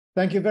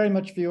Thank you very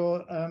much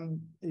for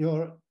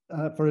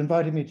for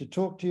inviting me to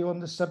talk to you on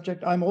this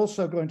subject. I'm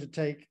also going to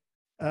take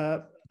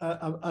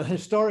a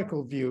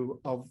historical view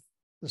of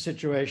the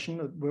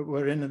situation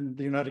we're in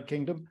the United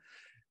Kingdom,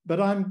 but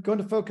I'm going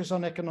to focus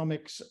on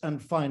economics and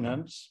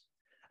finance,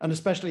 and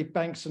especially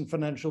banks and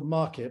financial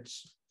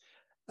markets.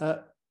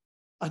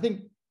 I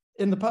think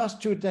in the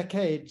past 2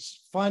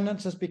 decades,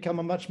 finance has become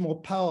a much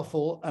more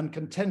powerful and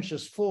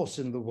contentious force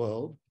in the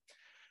world.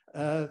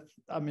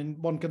 I mean,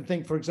 one can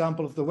think, for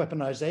example, of the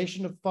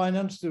weaponization of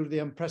finance through the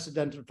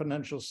unprecedented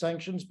financial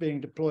sanctions being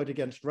deployed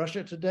against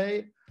Russia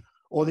today,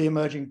 or the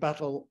emerging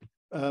battle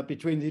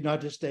between the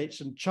United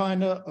States and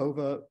China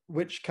over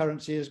which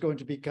currency is going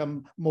to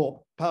become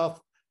more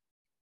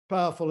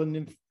powerful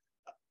and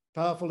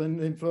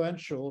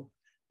influential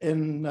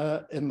in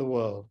the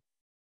world.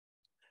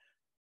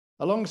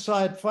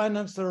 Alongside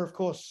finance, there are, of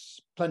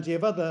course, plenty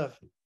of other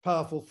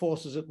powerful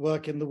forces at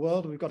work in the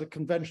world. We've got a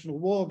conventional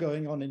war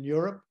going on in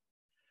Europe.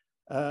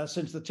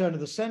 Since the turn of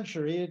the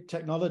century,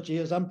 technology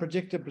has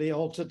unpredictably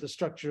altered the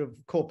structure of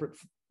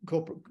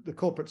the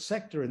corporate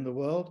sector in the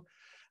world.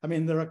 I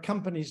mean, there are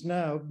companies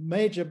now,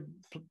 major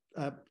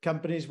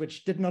companies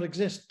which did not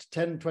exist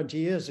 10, 20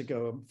 years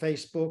ago.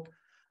 Facebook,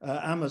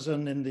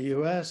 Amazon in the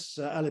US,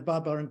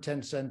 Alibaba and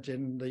Tencent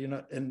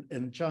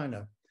in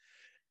China.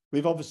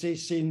 We've obviously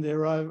seen the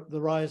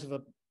rise of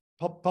a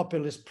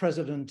populist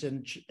president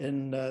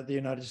in the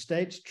United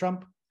States,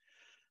 Trump,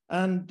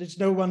 and it's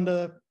no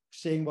wonder,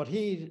 seeing what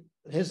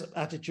his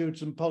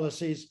attitudes and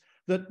policies,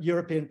 that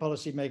European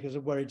policymakers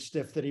are worried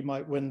stiff that he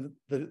might win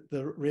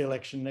the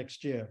re-election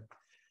next year.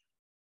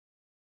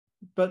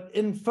 But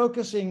in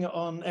focusing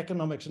on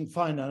economics and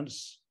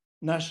finance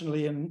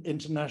nationally and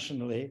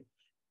internationally,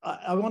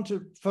 I want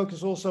to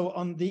focus also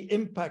on the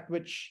impact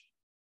which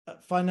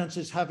finance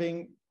is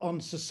having on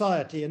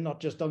society and not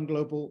just on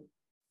global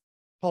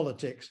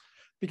politics,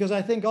 because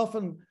I think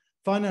often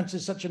finance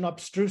is such an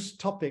abstruse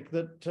topic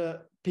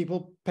that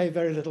people pay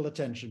very little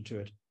attention to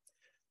it.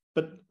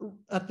 But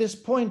at this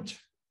point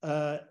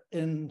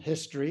in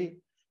history,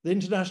 the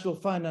International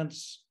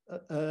Finance,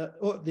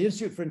 or the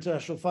Institute for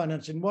International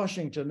Finance in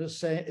Washington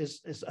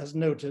has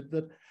noted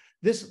that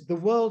the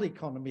world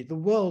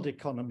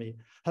economy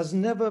has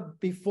never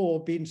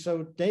before been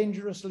so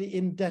dangerously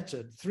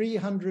indebted.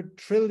 $300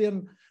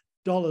 trillion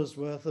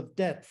worth of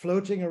debt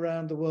floating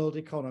around the world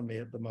economy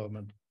at the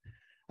moment.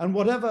 And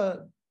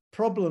whatever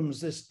problems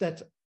this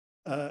debt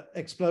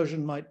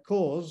explosion might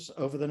cause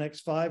over the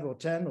next 5 or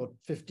 10 or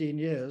 15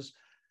 years,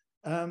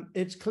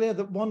 it's clear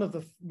that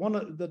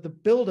the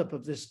buildup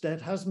of this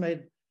debt has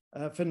made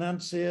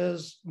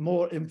financiers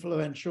more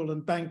influential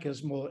and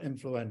bankers more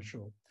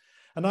influential.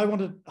 And I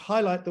want to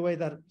highlight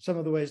some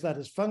of the ways that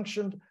has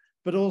functioned,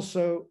 but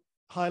also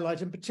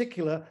highlight in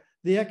particular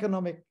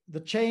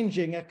the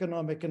changing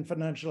economic and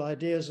financial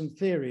ideas and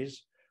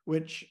theories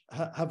which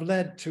have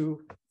led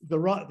to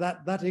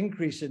that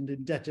increase in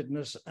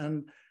indebtedness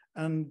and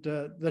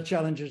the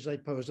challenges they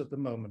pose at the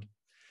moment.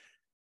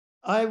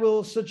 I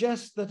will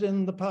suggest that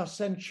in the past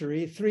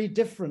century, 3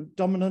 different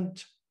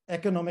dominant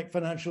economic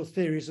financial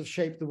theories have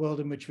shaped the world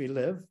in which we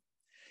live.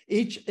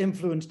 Each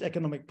influenced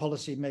economic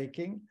policy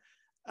making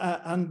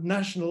and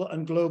national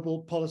and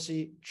global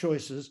policy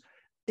choices,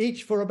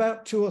 each for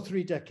about 2 or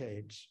 3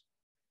 decades,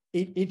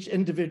 each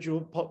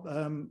individual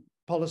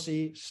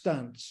policy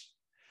stance.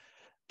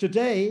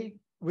 Today,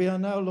 we are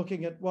now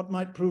looking at what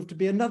might prove to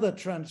be another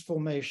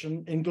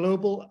transformation in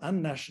global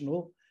and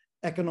national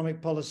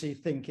economic policy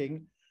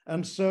thinking,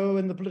 and so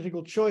in the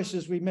political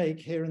choices we make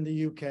here in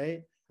the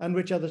UK and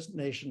which other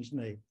nations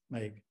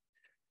make.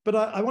 But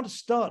I want to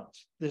start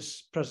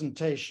this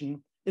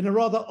presentation in a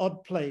rather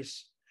odd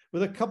place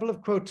with a couple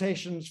of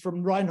quotations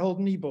from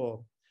Reinhold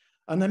Niebuhr,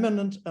 an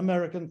eminent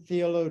American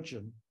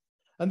theologian.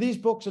 And these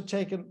quotes are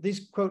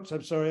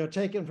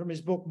taken from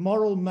his book,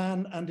 Moral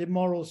Man and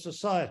Immoral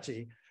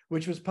Society,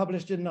 which was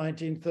published in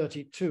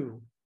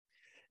 1932.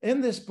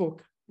 In this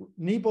book,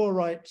 Niebuhr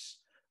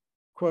writes,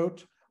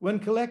 quote, "When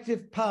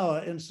collective power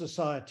in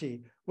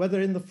society,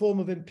 whether in the form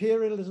of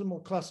imperialism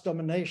or class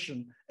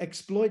domination,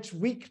 exploits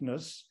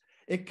weakness,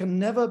 it can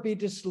never be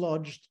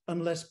dislodged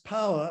unless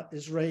power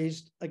is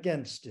raised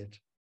against it."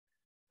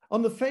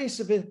 On the face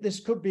of it, this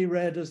could be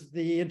read as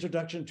the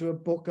introduction to a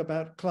book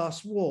about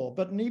class war,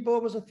 but Niebuhr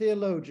was a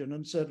theologian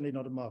and certainly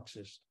not a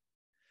Marxist.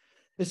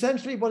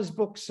 Essentially, what his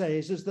book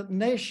says is that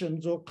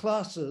nations or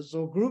classes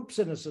or groups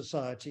in a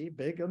society,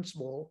 big and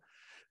small,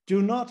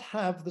 do not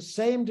have the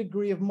same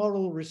degree of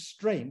moral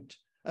restraint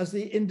as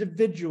the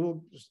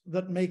individuals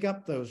that make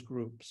up those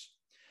groups.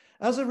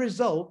 As a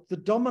result, the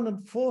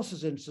dominant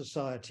forces in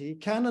society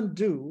can and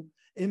do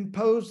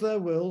impose their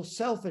will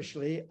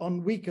selfishly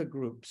on weaker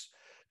groups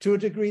to a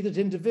degree that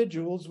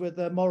individuals with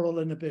their moral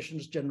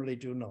inhibitions generally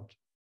do not.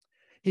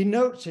 He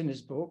notes in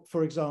his book,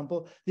 for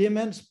example, the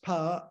immense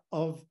power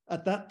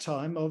at that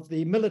time, of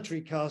the military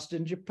caste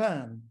in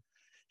Japan.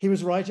 He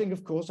was writing,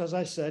 of course, as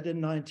I said,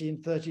 in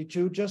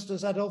 1932, just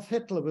as Adolf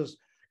Hitler was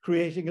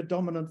creating a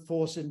dominant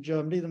force in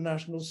Germany, the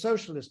National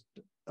Socialist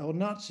or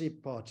Nazi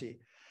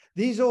Party.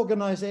 These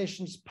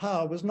organizations'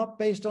 power was not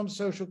based on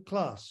social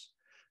class,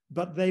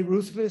 but they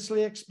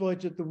ruthlessly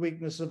exploited the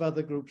weakness of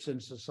other groups in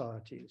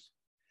societies.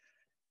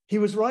 He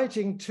was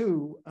writing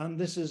too, and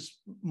this is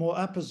more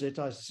apposite,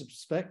 I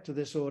suspect, to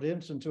this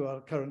audience and to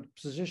our current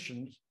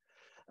positions.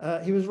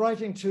 He was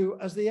writing too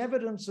as the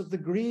evidence of the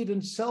greed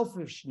and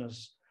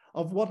selfishness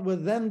of what were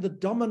then the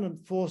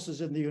dominant forces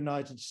in the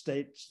United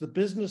States, the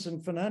business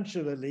and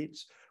financial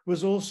elites,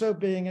 was also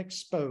being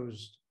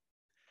exposed.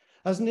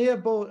 As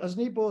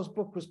Niebuhr's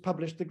book was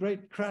published, the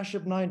Great Crash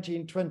of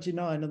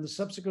 1929 and the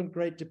subsequent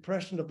Great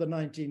Depression of the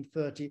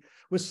 1930s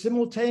was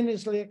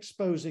simultaneously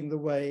exposing the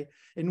way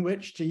in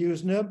which, to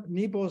use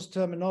Niebuhr's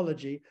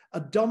terminology, a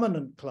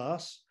dominant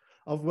class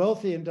of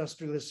wealthy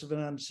industrialist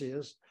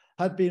financiers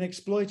had been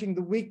exploiting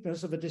the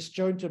weakness of a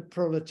disjointed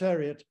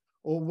proletariat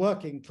or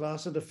working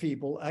class and a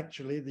feeble,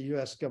 actually the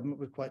US government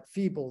was quite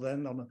feeble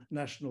then on a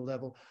national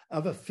level,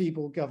 of a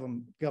feeble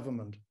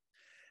government.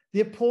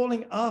 The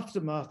appalling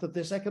aftermath of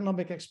this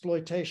economic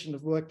exploitation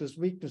of workers'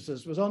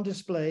 weaknesses was on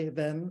display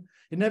then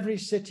in every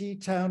city,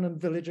 town, and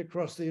village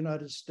across the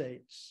United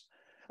States.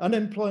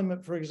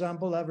 Unemployment, for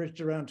example,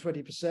 averaged around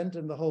 20%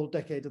 in the whole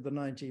decade of the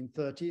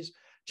 1930s.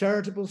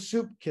 Charitable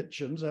soup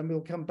kitchens, and we'll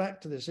come back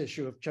to this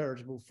issue of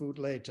charitable food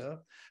later,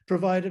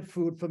 provided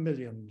food for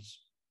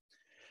millions.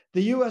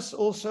 The US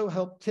also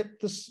helped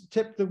tip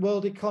the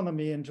world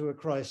economy into a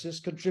crisis,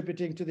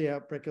 contributing to the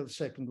outbreak of the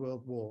Second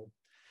World War.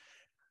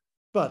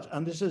 But,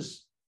 and this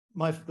is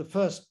the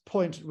first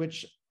point at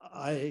which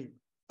I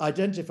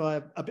identify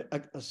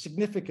a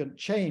significant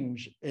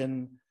change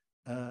in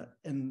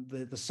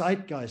the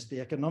zeitgeist,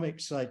 the economic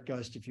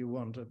zeitgeist, if you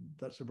want.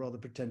 That's a rather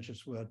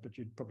pretentious word, but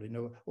you'd probably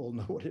all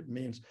know what it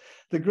means.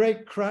 The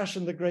Great Crash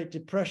and the Great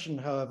Depression,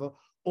 however,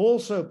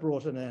 also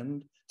brought an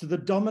end to the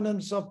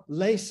dominance of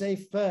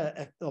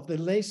laissez-faire, of the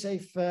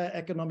laissez-faire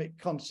economic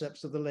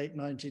concepts of the late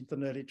 19th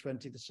and early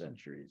 20th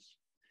centuries.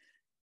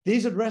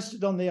 These had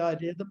rested on the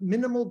idea that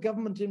minimal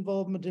government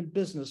involvement in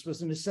business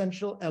was an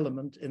essential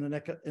element in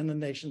a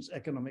nation's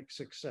economic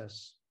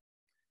success.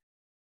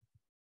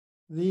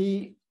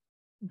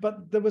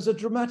 But there was a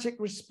dramatic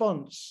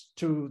response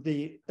to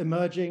the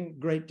emerging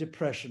Great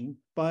Depression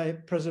by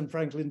President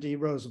Franklin D.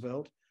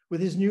 Roosevelt with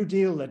his New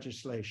Deal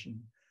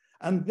legislation.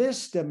 And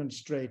this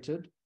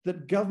demonstrated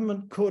that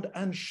government could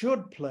and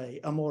should play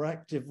a more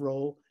active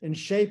role in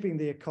shaping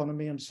the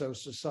economy and so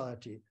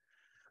society.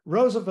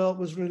 Roosevelt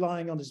was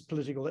relying on his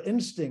political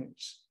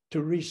instincts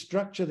to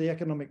restructure the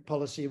economic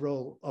policy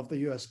role of the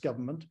US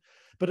government,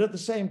 but at the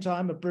same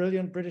time, a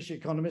brilliant British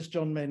economist,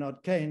 John Maynard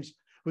Keynes,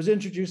 was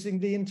introducing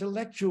the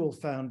intellectual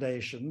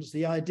foundations,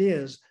 the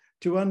ideas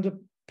to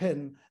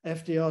underpin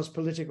FDR's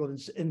political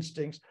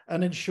instincts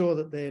and ensure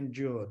that they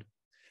endured.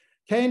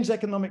 Keynes'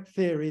 economic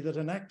theory that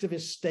an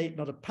activist state,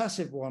 not a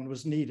passive one,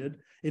 was needed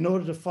in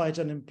order to fight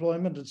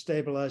unemployment and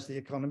stabilize the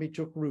economy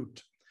took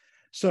root.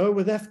 So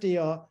with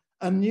FDR,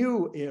 a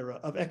new era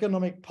of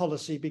economic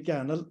policy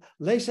began.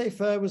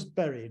 Laissez-faire was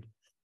buried,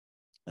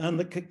 and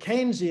the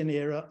Keynesian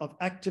era of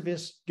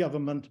activist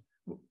government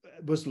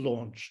was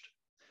launched.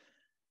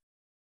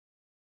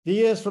 The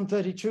years from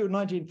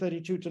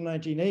 1932 to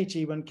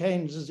 1980, when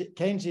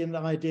Keynesian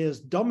ideas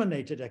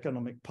dominated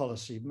economic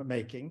policy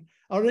making,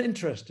 are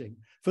interesting,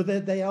 for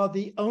they are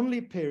the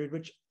only period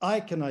which I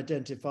can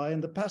identify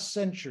in the past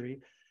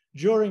century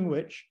during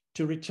which,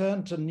 to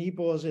return to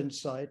Niebuhr's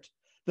insight,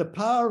 the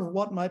power of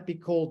what might be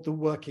called the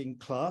working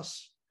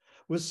class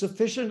was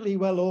sufficiently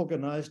well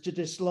organized to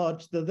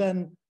dislodge the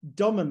then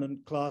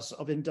dominant class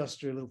of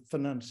industrial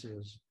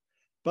financiers.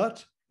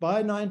 But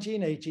by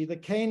 1980, the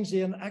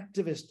Keynesian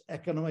activist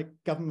economic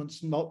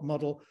governance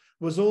model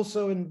was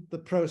also in the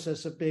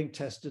process of being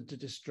tested to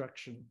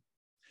destruction.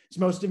 Its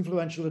most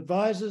influential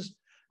advisors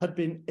had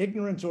been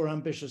ignorant or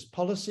ambitious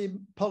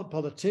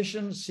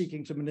politicians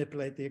seeking to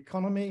manipulate the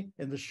economy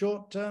in the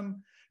short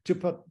term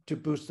to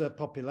boost their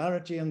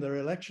popularity and their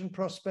election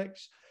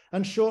prospects,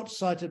 and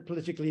short-sighted,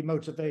 politically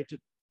motivated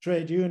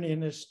trade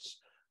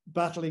unionists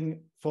battling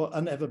for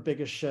an ever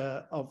bigger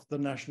share of the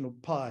national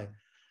pie.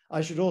 I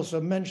should also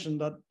mention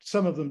that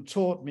some of them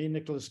taught me.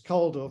 Nicholas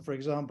Calder, for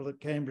example, at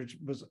Cambridge,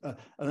 was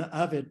an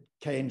avid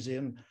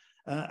Keynesian.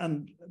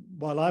 And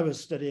while I was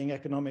studying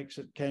economics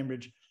at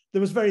Cambridge,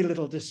 there was very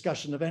little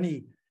discussion of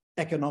any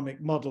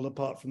economic model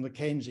apart from the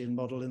Keynesian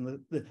model in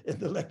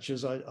the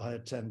lectures I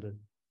attended.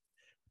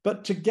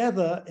 But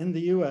together in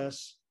the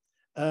US,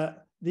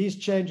 these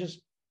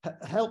changes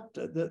helped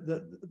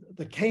the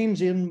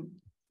Keynesian,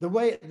 the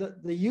way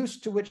that the use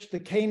to which the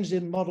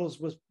Keynesian models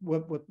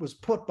was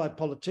put by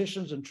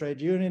politicians and trade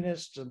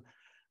unionists and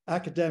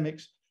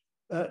academics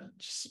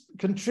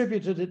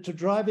contributed to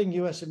driving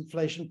US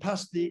inflation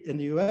past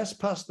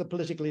the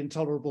politically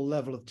intolerable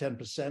level of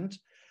 10%,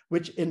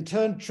 which in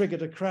turn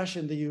triggered a crash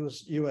in the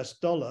US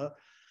dollar,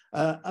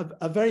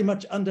 a very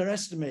much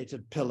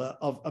underestimated pillar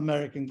of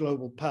American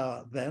global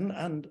power then,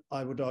 and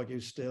I would argue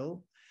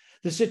still.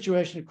 The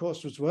situation, of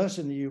course, was worse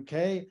in the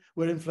UK,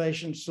 where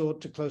inflation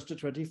soared to close to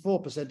 24%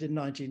 in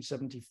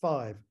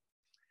 1975.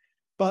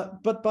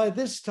 But by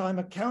this time,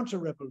 a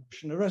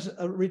counter-revolution,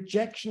 a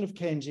rejection of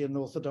Keynesian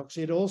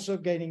orthodoxy, had also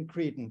gaining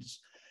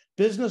credence.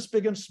 Business,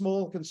 big and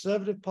small,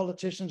 conservative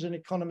politicians and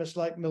economists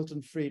like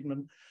Milton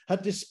Friedman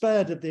had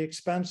despaired of the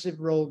expansive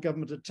role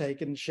government had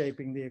taken in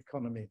shaping the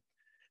economy.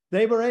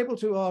 They were able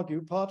to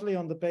argue, partly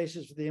on the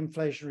basis of the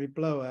inflationary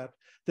blowout,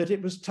 that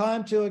it was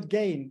time to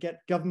again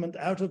get government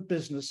out of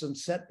business and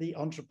set the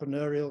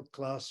entrepreneurial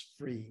class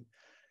free.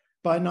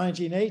 By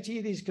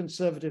 1980, these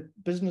conservative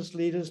business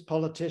leaders,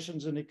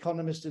 politicians, and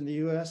economists in the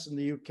US and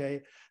the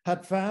UK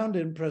had found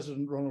in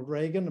President Ronald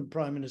Reagan and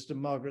Prime Minister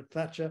Margaret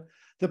Thatcher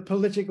the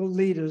political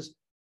leaders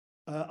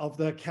of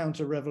their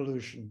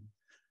counter-revolution.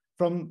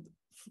 From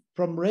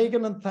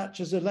Reagan and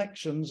Thatcher's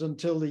elections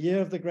until the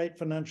year of the great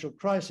financial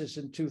crisis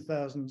in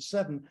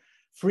 2007,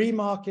 free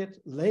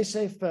market,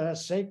 laissez-faire,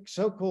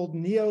 so-called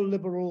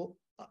neoliberal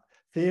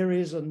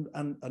theories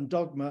and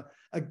dogma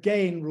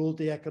again ruled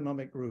the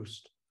economic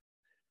roost.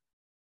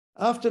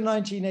 After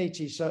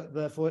 1980, so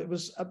therefore, it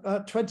was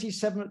about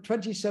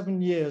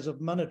 27 years of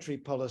monetary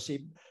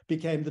policy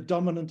became the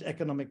dominant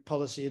economic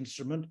policy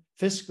instrument.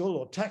 Fiscal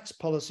or tax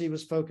policy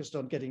was focused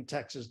on getting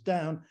taxes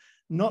down,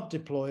 not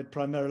deployed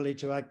primarily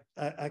to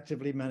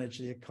actively manage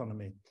the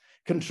economy.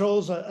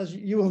 Controls, as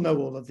you will know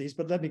all of these,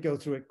 but let me go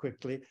through it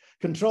quickly.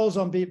 Controls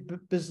on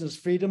business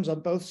freedoms on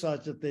both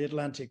sides of the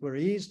Atlantic were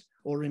eased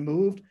or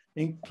removed,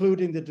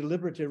 including the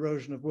deliberate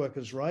erosion of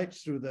workers'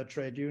 rights through their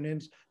trade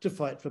unions to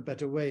fight for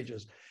better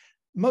wages.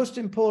 Most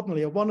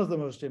importantly, or one of the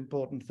most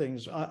important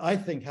things I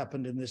think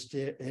happened in this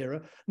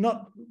era,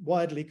 not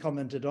widely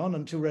commented on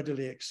and too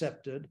readily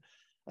accepted,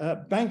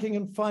 banking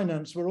and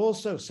finance were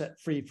also set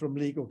free from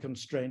legal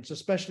constraints,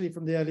 especially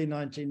from the early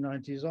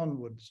 1990s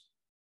onwards.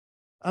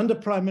 Under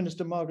Prime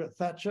Minister Margaret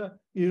Thatcher,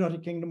 the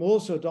United Kingdom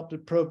also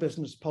adopted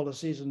pro-business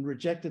policies and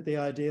rejected the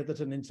idea that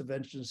an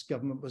interventionist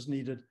government was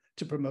needed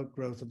to promote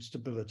growth and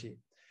stability.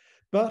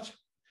 But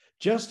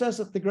just as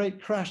at the Great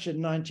Crash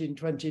in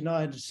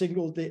 1929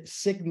 signaled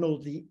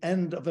the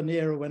end of an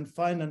era when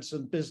finance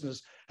and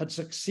business had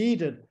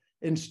succeeded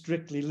in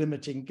strictly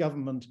limiting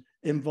government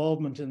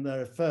involvement in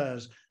their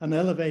affairs and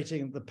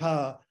elevating the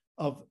power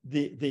of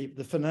the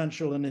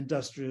financial and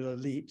industrial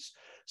elites,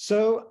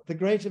 so the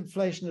great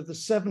inflation of the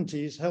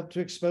 70s helped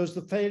to expose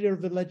the failure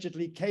of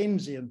allegedly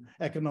Keynesian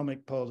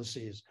economic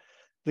policies.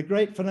 The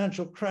great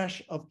financial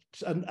crash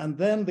and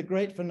then the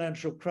great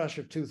financial crash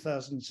of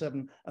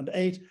 2007 and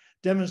 8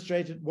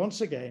 demonstrated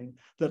once again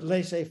that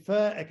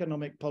laissez-faire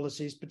economic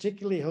policies,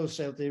 particularly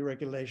wholesale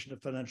deregulation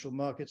of financial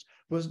markets,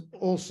 was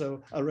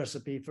also a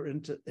recipe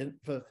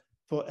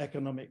for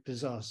economic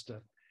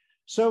disaster.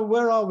 So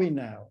where are we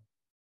now?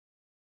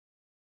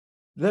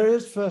 There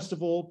is, first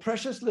of all,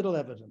 precious little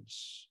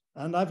evidence,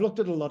 and I've looked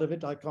at a lot of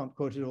it, I can't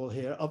quote it all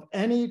here, of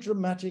any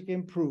dramatic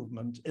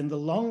improvement in the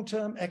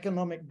long-term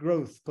economic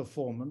growth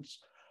performance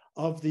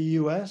of the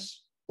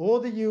US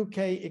or the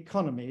UK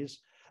economies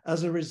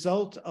as a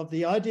result of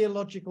the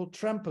ideological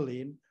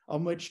trampoline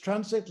on which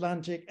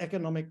transatlantic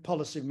economic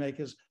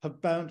policymakers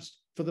have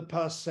bounced for the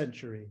past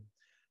century.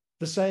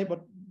 The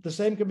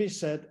same can be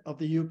said of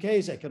the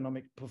UK's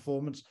economic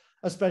performance,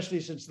 especially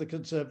since the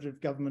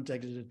Conservative government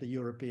exited the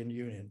European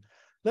Union.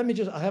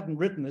 I haven't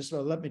written this,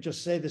 so let me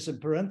just say this in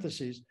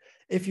parentheses.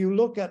 If you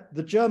look at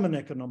the German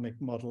economic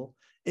model,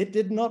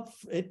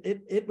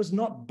 it was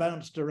not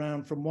bounced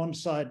around from one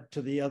side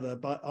to the other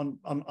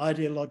on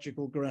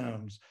ideological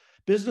grounds.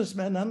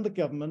 Businessmen and the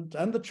government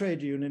and the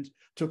trade unions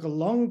took a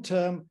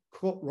long-term,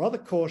 rather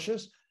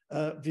cautious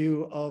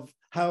view of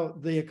how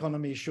the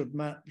economy should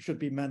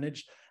be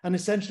managed, and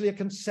essentially a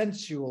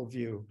consensual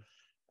view.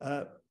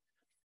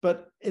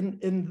 But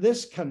in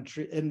this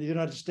country, in the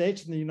United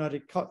States and the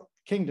United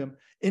Kingdom,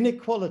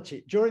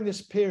 inequality during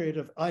this period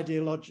of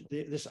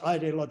this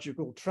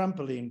ideological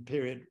trampoline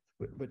period,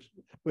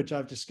 which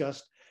I've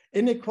discussed,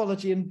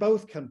 inequality in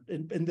both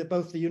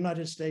the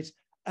United States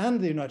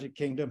and the United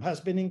Kingdom has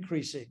been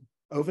increasing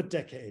over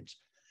decades.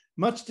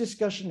 Much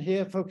discussion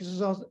here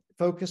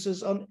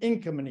focuses on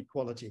income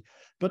inequality,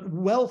 but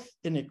wealth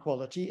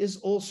inequality is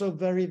also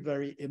very,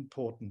 very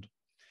important.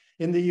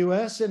 In the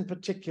US in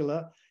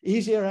particular,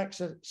 in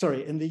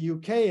the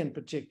UK in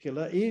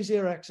particular,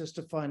 easier access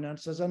to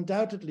finance has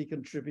undoubtedly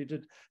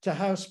contributed to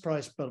house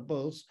price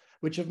bubbles,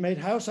 which have made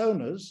house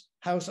owners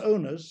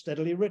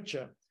steadily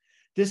richer.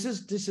 This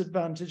has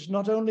disadvantaged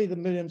not only the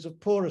millions of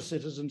poorer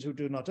citizens who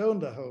do not own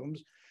their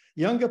homes,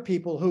 younger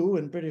people who,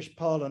 in British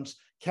parlance,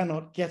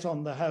 cannot get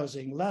on the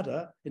housing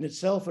ladder, in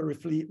itself a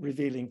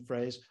revealing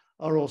phrase,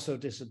 are also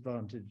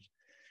disadvantaged.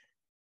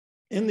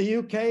 In the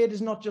UK, it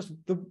is not just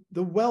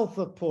the wealth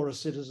of poorer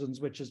citizens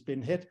which has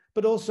been hit,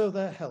 but also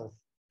their health.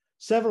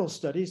 Several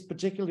studies,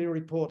 particularly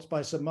reports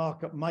by Sir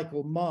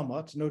Michael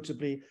Marmot,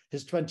 notably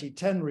his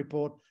 2010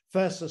 report,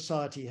 Fair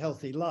Society,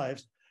 Healthy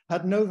Lives,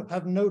 have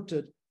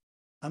noted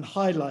and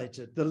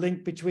highlighted the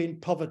link between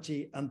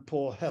poverty and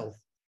poor health.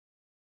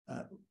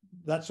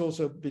 That's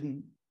also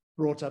been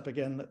brought up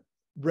again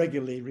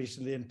regularly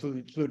recently,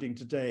 including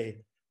today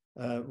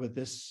with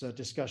this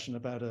discussion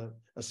about a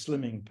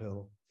slimming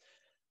pill.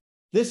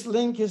 This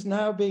link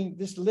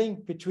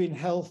between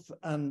health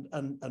and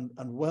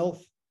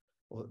wealth,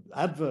 or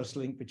adverse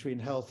link between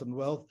health and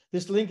wealth,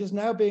 this link is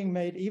now being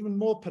made even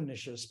more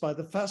pernicious by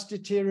the fast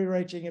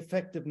deteriorating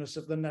effectiveness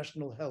of the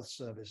National Health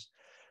Service.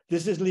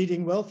 This is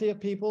leading wealthier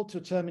people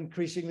to turn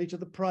increasingly to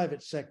the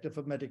private sector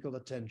for medical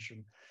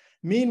attention.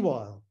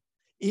 Meanwhile,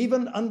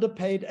 even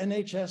underpaid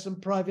NHS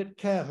and private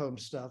care home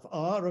staff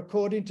are,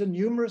 according to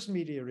numerous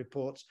media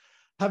reports,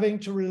 having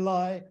to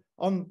rely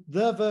on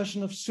their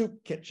version of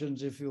soup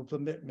kitchens, if you'll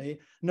permit me,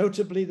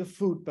 notably the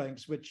food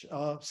banks, which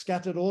are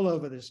scattered all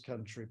over this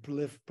country,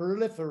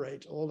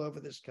 proliferate all over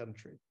this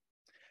country.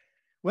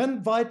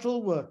 When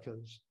vital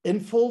workers in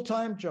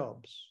full-time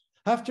jobs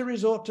have to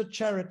resort to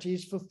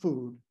charities for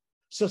food,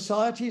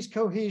 society's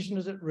cohesion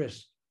is at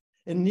risk.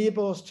 In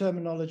Niebuhr's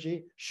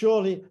terminology,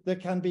 surely there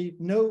can be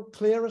no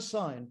clearer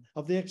sign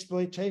of the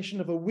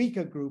exploitation of a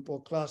weaker group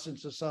or class in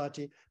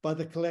society by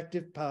the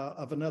collective power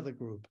of another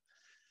group.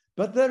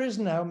 But there is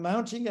now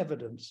mounting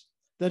evidence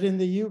that in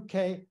the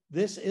UK,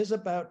 this is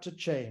about to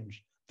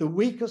change. The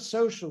weaker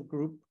social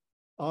group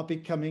are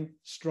becoming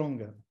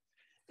stronger.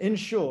 In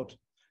short,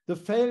 the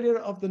failure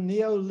of the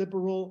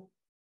neoliberal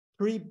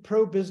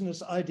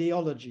pro-business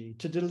ideology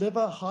to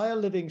deliver higher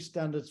living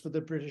standards for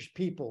the British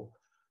people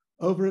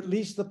over at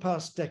least the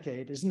past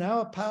decade is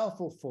now a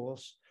powerful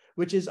force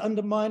which is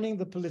undermining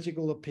the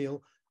political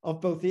appeal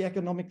of both the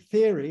economic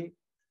theory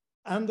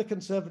and the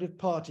Conservative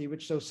Party,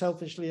 which so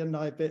selfishly the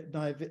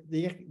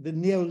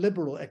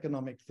neoliberal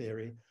economic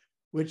theory,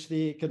 which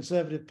the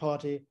Conservative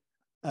Party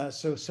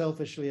so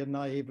selfishly and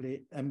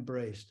naively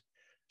embraced.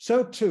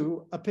 So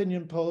too,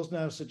 opinion polls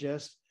now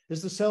suggest,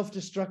 is the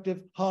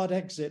self-destructive hard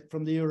exit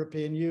from the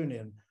European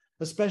Union,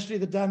 especially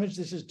the damage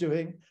this is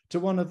doing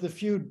to one of the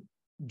few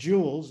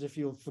jewels, if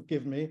you'll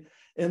forgive me,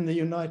 in the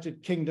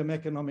United Kingdom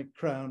economic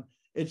crown,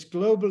 its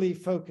globally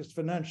focused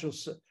financial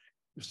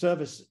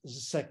service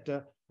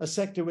sector, a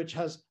sector which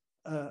has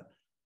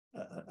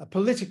a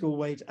political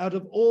weight out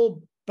of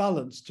all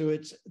balance to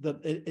its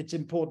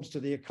importance to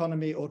the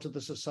economy or to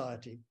the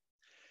society.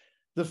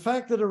 The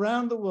fact that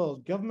around the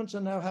world, governments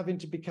are now having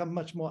to become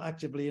much more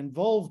actively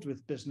involved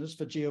with business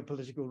for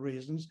geopolitical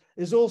reasons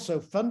is also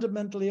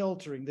fundamentally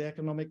altering the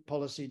economic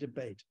policy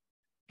debate.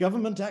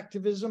 Government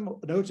activism,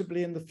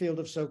 notably in the field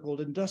of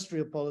so-called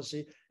industrial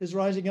policy, is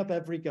rising up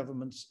every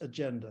government's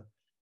agenda.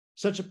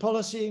 Such a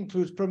policy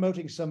includes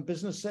promoting some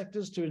business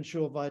sectors to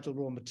ensure vital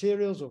raw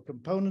materials or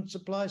component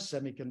supplies,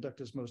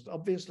 semiconductors most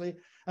obviously,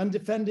 and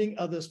defending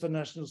others for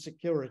national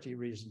security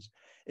reasons.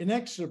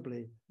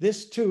 Inexorably,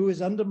 this too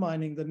is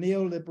undermining the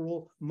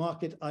neoliberal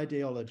market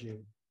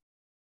ideology.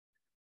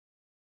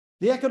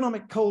 The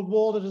economic Cold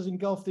War that has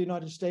engulfed the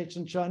United States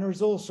and China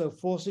is also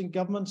forcing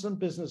governments and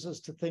businesses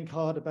to think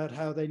hard about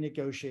how they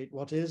negotiate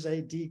what is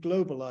a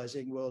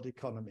deglobalizing world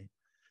economy.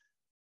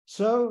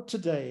 So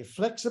today,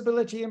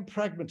 flexibility and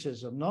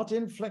pragmatism, not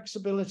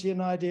inflexibility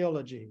and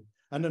ideology,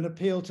 and an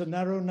appeal to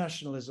narrow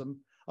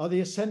nationalism are the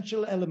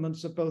essential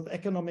elements of both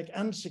economic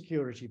and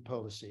security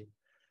policy.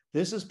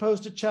 This has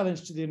posed a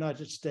challenge to the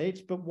United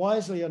States, but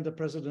wisely under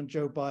President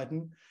Joe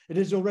Biden, it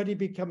is already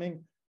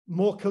becoming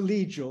more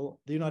collegial.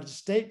 The United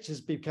States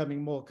is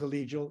becoming more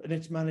collegial in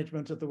its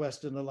management of the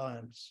Western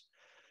alliance.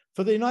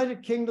 For the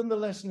United Kingdom, the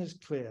lesson is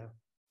clear.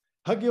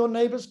 Hug your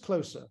neighbors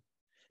closer.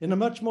 In a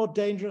much more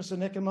dangerous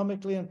and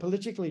economically and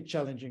politically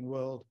challenging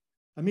world,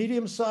 a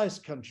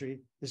medium-sized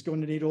country is going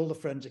to need all the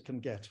friends it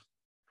can get.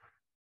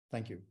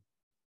 Thank you.